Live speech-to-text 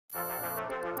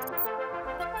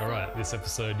Alright, this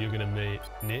episode you're going to meet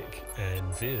Nick and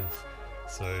Viv.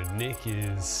 So Nick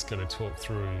is going to talk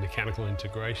through mechanical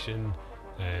integration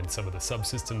and some of the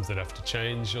subsystems that have to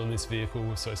change on this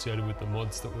vehicle associated with the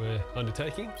mods that we're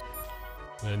undertaking.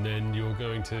 And then you're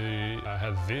going to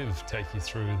have Viv take you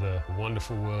through the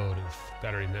wonderful world of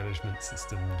battery management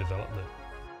system development.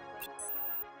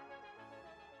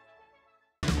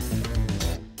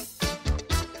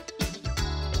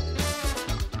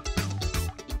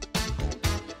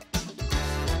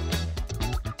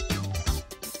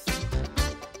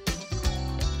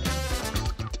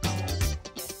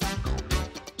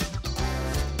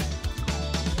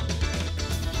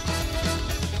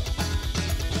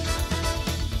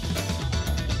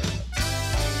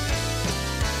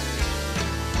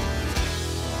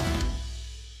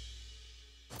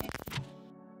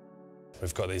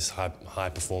 We've got these high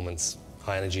performance,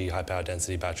 high energy, high power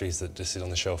density batteries that just sit on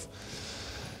the shelf.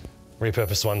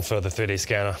 Repurposed one for the 3D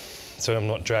scanner, so I'm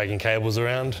not dragging cables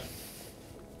around.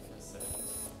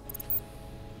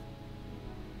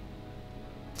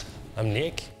 I'm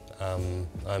Nick. I'm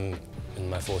in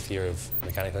my 4th year of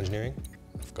mechanical engineering.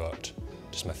 I've got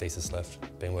just my thesis left.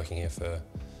 Been working here for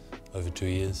over 2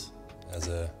 years as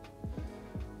a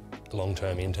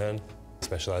long-term intern,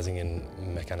 specialising in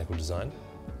mechanical design.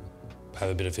 I have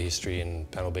a bit of a history in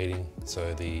panel beating,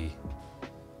 so the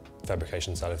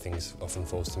fabrication side of things often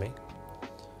falls to me.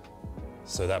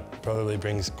 So that probably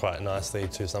brings quite nicely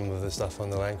to some of the stuff on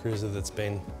the Land Cruiser that's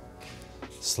been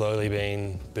slowly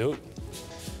being built.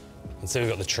 And so we've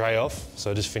got the tray off, so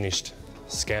I just finished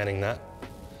scanning that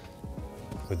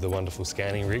with the wonderful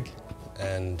scanning rig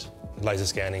and laser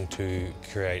scanning to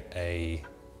create a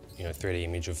 3D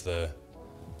image of the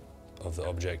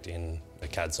object in a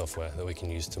CAD software that we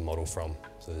can use to model from.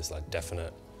 So there's like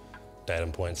definite data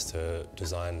points to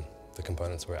design the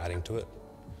components we're adding to it.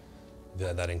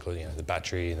 That includes the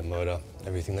battery, the motor,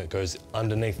 everything that goes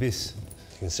underneath this.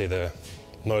 You can see the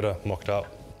motor mocked up,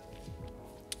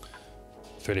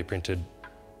 3D printed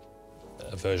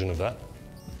version of that.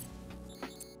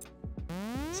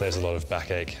 Saves a lot of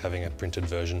backache having a printed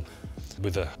version.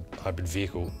 With a hybrid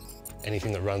vehicle,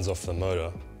 anything that runs off the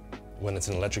motor, when it's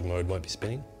in electric mode, won't be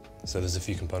spinning. So there's a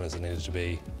few components that needed to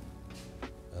be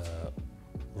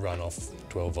run off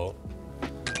 12 volt.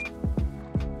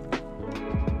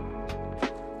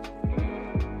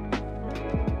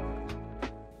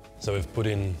 So we've put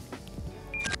in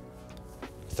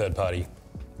a third-party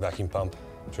vacuum pump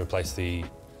to replace the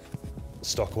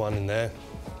stock one in there,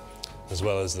 as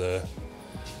well as the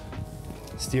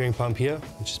steering pump here,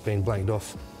 which has been blanked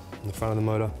off in the front of the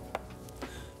motor.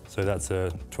 So that's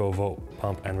a 12 volt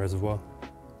pump and reservoir.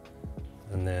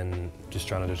 And then just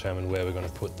trying to determine where we're going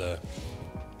to put the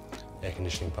air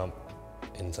conditioning pump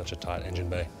in such a tight engine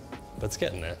bay. But it's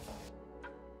getting there.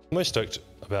 I'm most stoked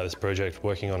about this project,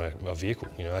 working on a vehicle.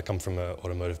 I come from an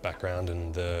automotive background,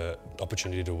 and the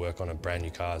opportunity to work on a brand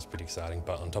new car is pretty exciting.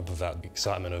 But on top of that, the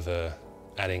excitement of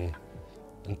adding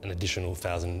an additional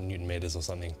 1,000 Newton meters or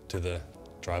something to the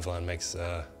driveline makes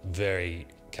a very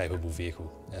capable vehicle,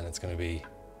 and it's going to be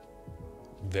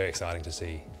very exciting to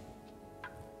see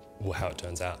how it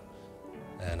turns out,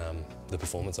 and the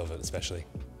performance of it especially.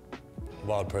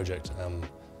 Wild project, and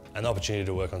the opportunity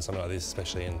to work on something like this,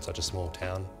 especially in such a small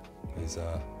town, is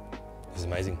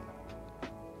amazing.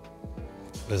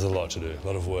 There's a lot to do, a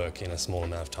lot of work in a small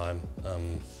amount of time.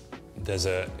 There's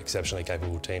an exceptionally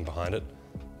capable team behind it,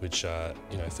 which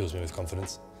fills me with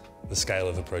confidence. The scale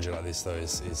of a project like this, though,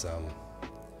 is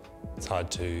it's hard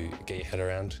to get your head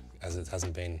around, as it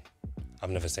hasn't been.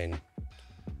 I've never seen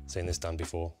this done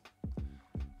before,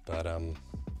 but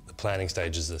the planning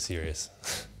stages are serious.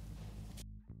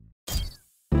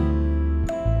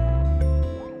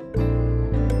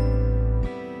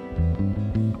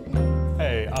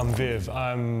 Hey, I'm Viv.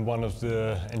 I'm one of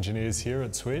the engineers here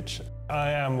at Switch. I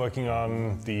am working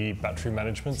on the battery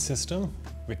management system,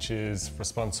 which is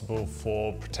responsible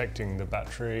for protecting the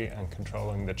battery and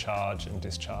controlling the charge and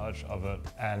discharge of it,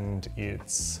 and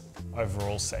its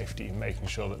overall safety, making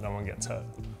sure that no one gets hurt.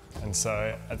 And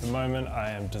so at the moment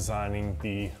I am designing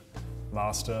the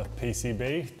master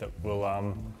PCB that will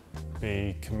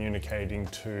be communicating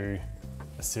to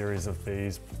a series of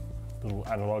these little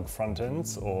analog front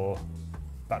ends or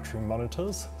battery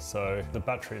monitors. So the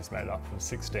battery is made up of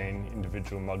 16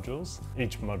 individual modules.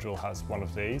 Each module has one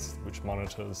of these, which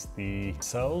monitors the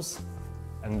cells,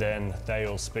 and then they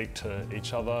all speak to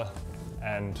each other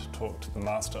and talk to the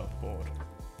master board.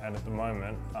 And at the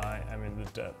moment, I am in the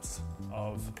depths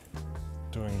of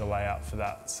doing the layout for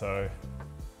that. So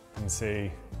you can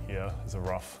see here is a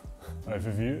rough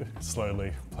overview,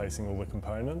 slowly placing all the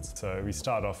components. So we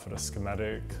start off at a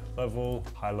schematic level,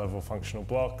 high-level functional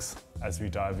blocks. As we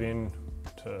dive in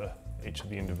to each of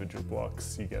the individual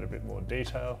blocks, you get a bit more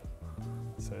detail.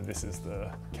 So this is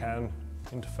the CAN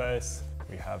interface.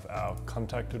 We have our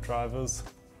contactor drivers,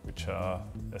 which are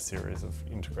a series of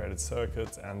integrated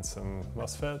circuits and some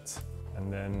MOSFETs.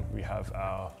 And then we have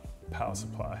our power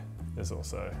supply. There's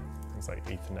also things like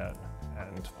Ethernet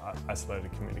and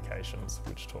isolated communications,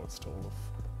 which talks to all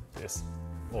of this,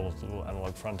 all of the little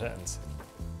analog front ends.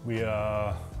 We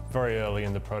are very early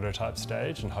in the prototype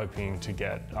stage and hoping to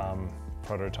get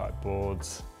prototype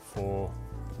boards for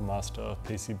the master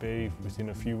PCB within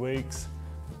a few weeks,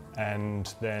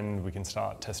 and then we can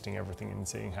start testing everything and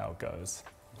seeing how it goes.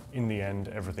 In the end,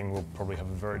 everything will probably have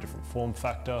a very different form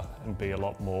factor and be a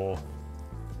lot more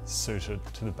suited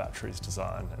to the battery's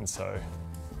design, and so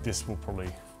this will probably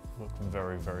look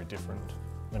very, very different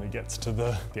when it gets to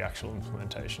the actual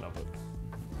implementation of it.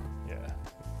 Yeah.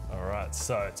 All right,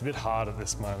 so it's a bit hard at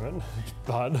this moment,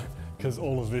 but because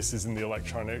all of this is in the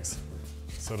electronics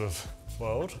sort of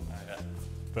world. Okay.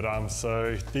 But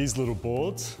so these little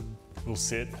boards will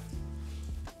sit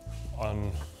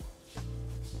on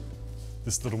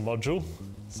this little module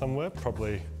somewhere,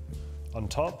 probably on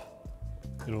top.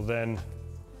 It'll then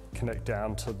connect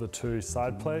down to the two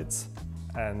side plates,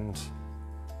 and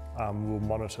we'll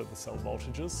monitor the cell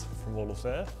voltages from all of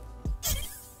there.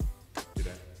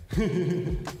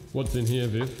 What's in here,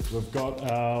 Viv? We've got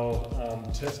our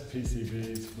test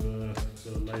PCBs for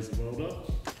the laser welder.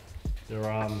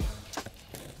 They're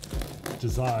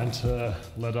designed to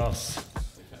let us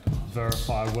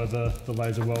verify whether the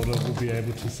laser welder will be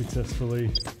able to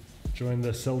successfully join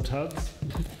the cell tabs.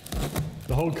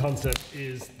 The whole concept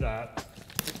is that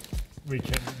we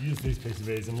can use these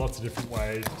PCBs in lots of different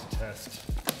ways to test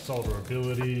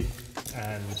solderability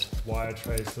and wire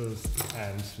traces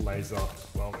and laser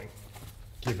welding,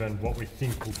 given what we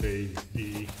think will be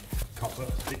the copper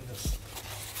thickness.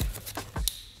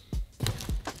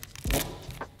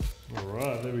 All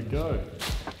right, there we go.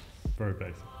 Very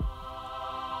basic.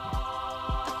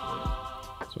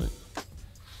 Sweet.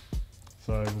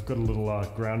 So we've got a little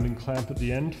grounding clamp at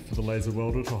the end for the laser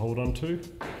welder to hold onto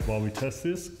while we test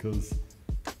this, because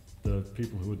the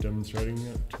people who are demonstrating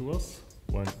it to us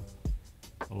won't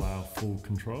allow full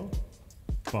control.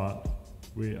 But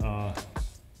we are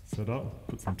set up,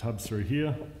 put some tabs through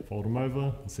here, fold them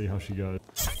over and see how she goes.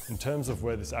 In terms of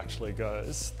where this actually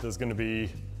goes, there's going to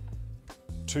be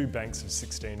 2 banks of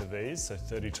 16 of these, so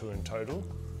 32 in total,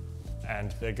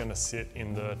 and they're going to sit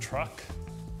in the truck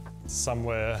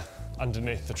somewhere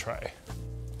underneath the tray.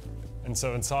 And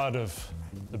so inside of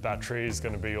the battery is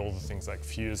going to be all the things like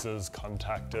fuses,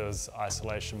 contactors,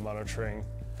 isolation monitoring,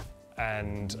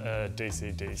 and a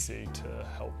DC-DC to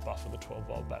help buffer the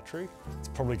 12-volt battery. It's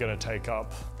probably going to take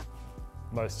up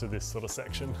most of this sort of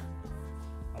section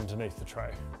underneath the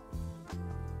tray.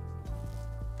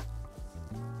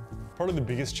 Probably the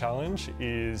biggest challenge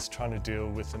is trying to deal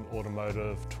with an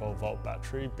automotive 12-volt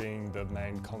battery being the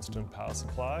main constant power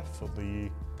supply for the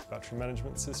battery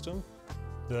management system.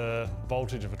 The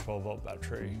voltage of a 12-volt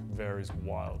battery varies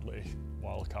wildly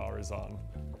while a car is on.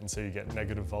 And so you get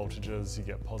negative voltages, you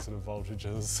get positive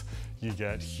voltages, you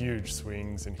get huge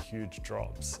swings and huge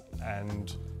drops.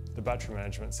 And the battery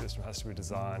management system has to be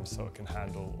designed so it can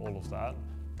handle all of that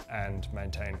and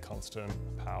maintain constant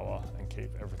power and keep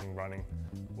everything running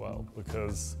well.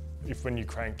 Because if when you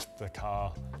cranked the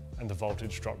car and the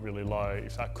voltage dropped really low,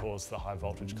 if that caused the high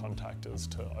voltage contactors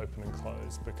to open and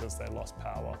close because they lost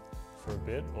power for a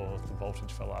bit or the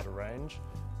voltage fell out of range,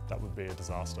 that would be a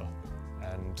disaster.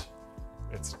 And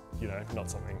it's, you know, not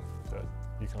something that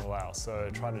you can allow. So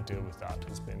trying to deal with that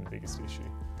has been the biggest issue.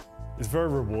 It's very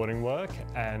rewarding work,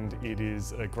 and it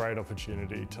is a great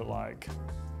opportunity to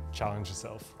challenge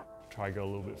yourself, try to go a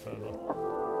little bit further.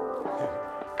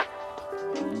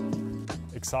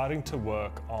 Exciting to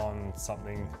work on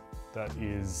something that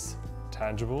is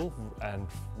tangible and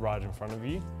right in front of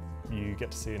you. You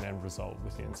get to see an end result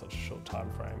within such a short time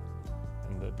frame,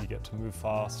 and that you get to move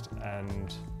fast,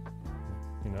 and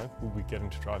we'll be getting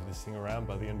to drive this thing around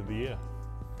by the end of the year.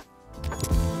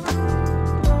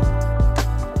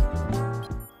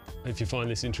 If you find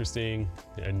this interesting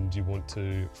and you want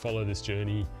to follow this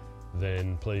journey,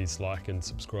 then please like and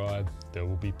subscribe. There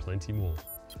will be plenty more.